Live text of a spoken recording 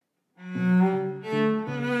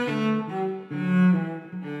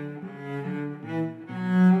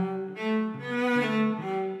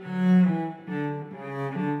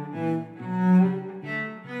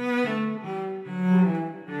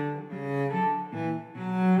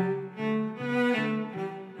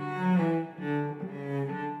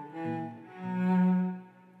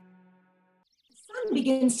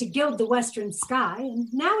begins to gild the western sky,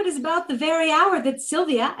 and now it is about the very hour that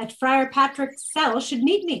Sylvia at Friar Patrick's cell should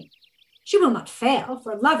meet me. She will not fail,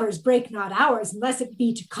 for lovers break not hours unless it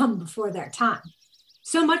be to come before their time.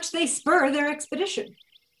 So much they spur their expedition.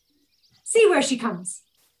 See where she comes.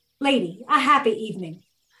 Lady, a happy evening.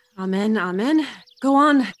 Amen, amen. Go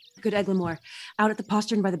on, good Eglamour. Out at the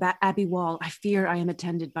postern by the abbey wall, I fear I am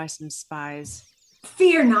attended by some spies.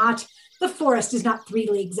 Fear not. The forest is not 3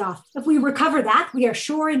 leagues off. If we recover that, we are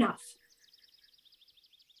sure enough.